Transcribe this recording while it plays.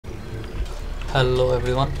Hello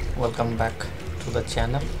everyone, welcome back to the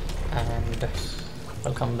channel and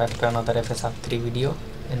welcome back to another FSR3 video.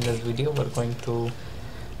 In this video we're going to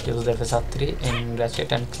use the FSR3 in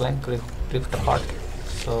ratchet and clank rift apart.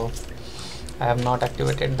 So I have not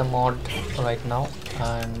activated the mod right now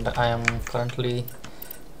and I am currently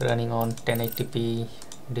running on 1080p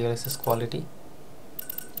Dlss quality.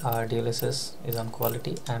 Dlss is on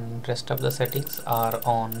quality and rest of the settings are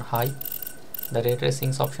on high. The ray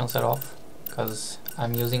tracing options are off because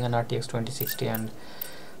I'm using an RTX 2060 and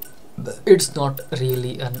it's not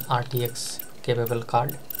really an RTX capable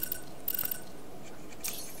card.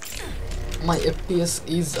 My FPS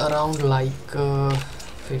is around like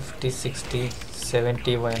 50, 60,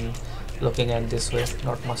 70 when looking at this way,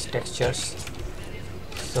 not much textures.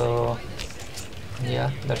 So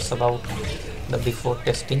yeah, that's about the before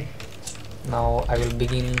testing. Now I will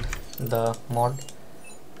begin the mod.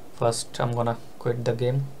 First I'm gonna quit the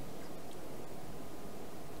game.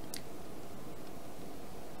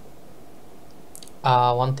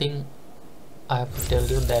 One thing I have to tell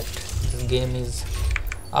you that this game is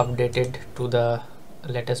updated to the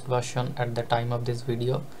latest version at the time of this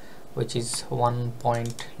video, which is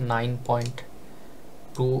 1.9.2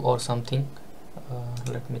 or something.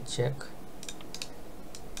 Let me check.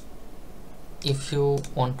 If you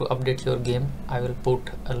want to update your game, I will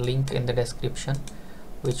put a link in the description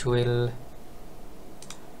which will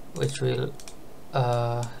let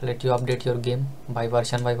you update your game by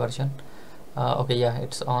version. Okay, yeah,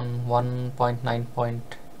 it's on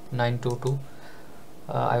 1.9.922.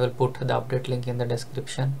 I will put the update link in the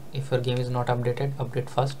description. If your game is not updated, update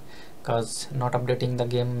first, because not updating the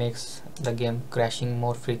game makes the game crashing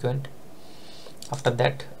more frequent. After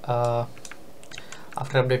that,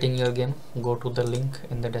 after updating your game, go to the link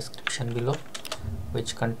in the description below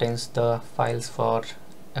which contains the files for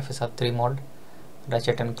FSR3 mod,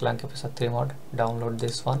 ratchet and clank FSR3 mod. Download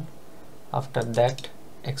this one. After that,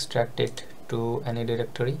 extract it to any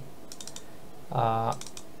directory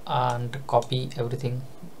and copy everything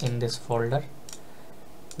in this folder.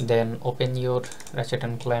 Then open your ratchet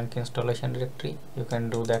and clank installation directory. You can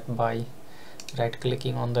do that by right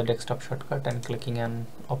clicking on the desktop shortcut and clicking an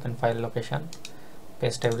open file location.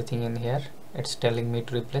 Paste everything in here. It's telling me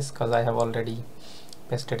to replace because I have already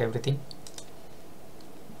pasted everything.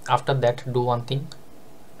 After that, do one thing: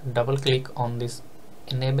 double click on this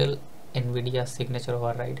enable NVIDIA signature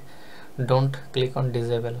override. Don't click on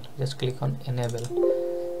disable, just click on enable.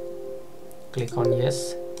 Click on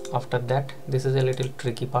yes. After that, this is a little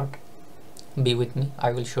tricky part. Be with me,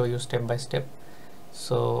 I will show you step by step.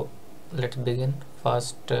 So let's begin.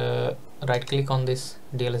 First, right click on this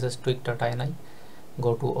dlss tweak.ini,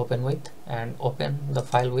 go to open with and open the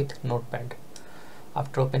file with notepad.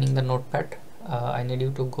 After opening the notepad, I need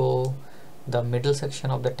you to go the middle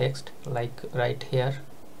section of the text, like right here,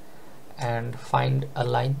 and find a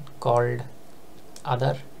line called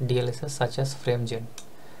other DLSS such as FrameGen.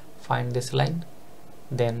 Find this line,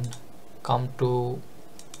 then come to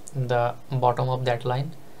the bottom of that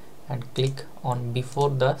line and click on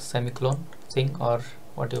before the semicolon thing, or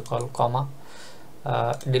what you call comma.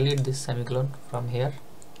 Delete this semicolon from here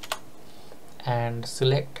and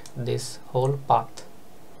select this whole path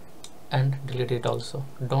and delete it also.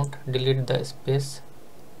 Don't delete the space,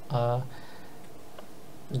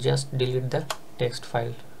 just delete the text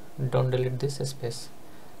file, don't delete this space.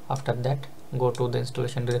 After that, go to the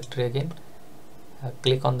installation directory again,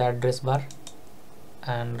 click on the address bar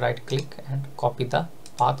and right click and copy the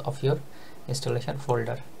path of your installation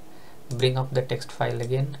folder. Bring up the text file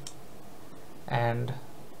again and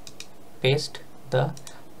paste the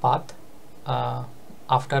path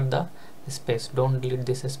after the space. Don't delete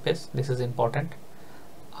this space, this is important.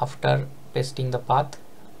 After pasting the path,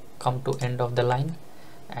 come to end of the line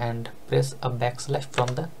and press a backslash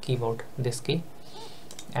from the keyboard, this key,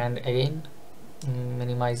 and again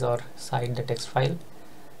minimize or hide the text file.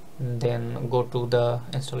 Then go to the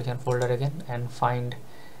installation folder again and find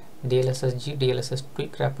dlssg dlss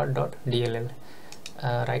tweak wrapper.dll.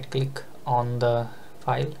 Right click on the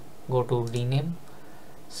file, go to rename,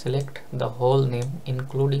 select the whole name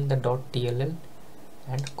including the .dll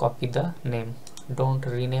and copy the name. Don't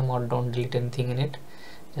rename or don't delete anything in it,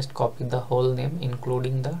 just copy the whole name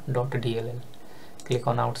including the .dll. Click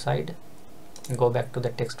on outside, go back to the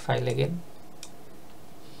text file again,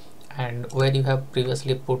 and where you have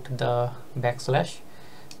previously put the backslash,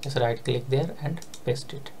 just right click there and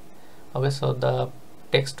paste it. Okay, so the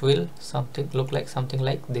text will look like something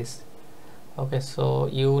like this. Okay, so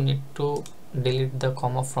you need to delete the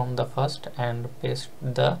comma from the first and paste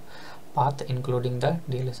the path including the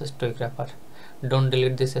DLSS tweak wrapper. Don't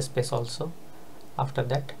delete this space also. After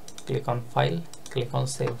that, click on file, click on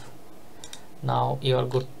save. Now you are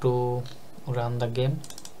good to run the game.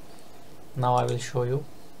 Now I will show you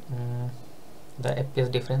the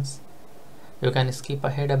FPS difference. You can skip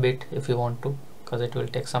ahead a bit if you want to, because it will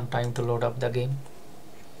take some time to load up the game.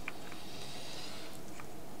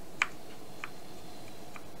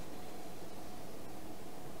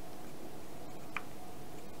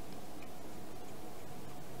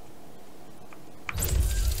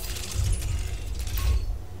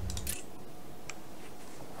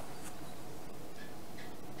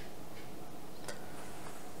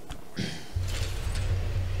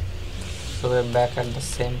 So we're back at the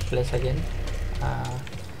same place again.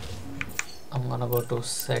 I'm gonna go to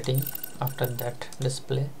setting, after that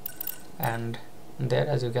display, and there,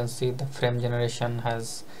 as you can see, the frame generation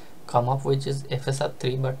has come up, which is FSR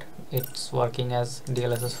 3, but it's working as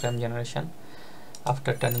DLSS frame generation.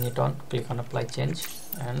 After turning it on, click on apply change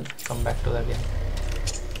and come back to the game.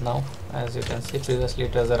 Now as you can see, previously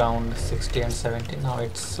it was around 60 and 70, now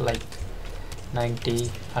it's like 90,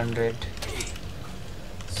 100.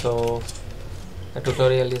 So the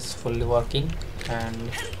tutorial is fully working,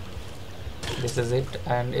 and this is it.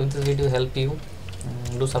 And if this video help you,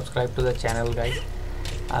 do subscribe to the channel, guys.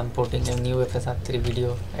 I'm putting a new FSR 3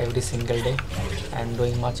 video every single day and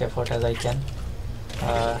doing much effort as I can.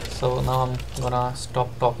 So now I'm gonna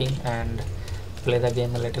stop talking and play the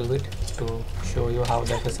game a little bit to show you how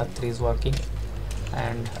the FSR 3 is working,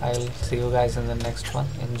 and I'll see you guys in the next one.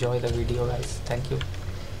 Enjoy the video, guys. Thank you.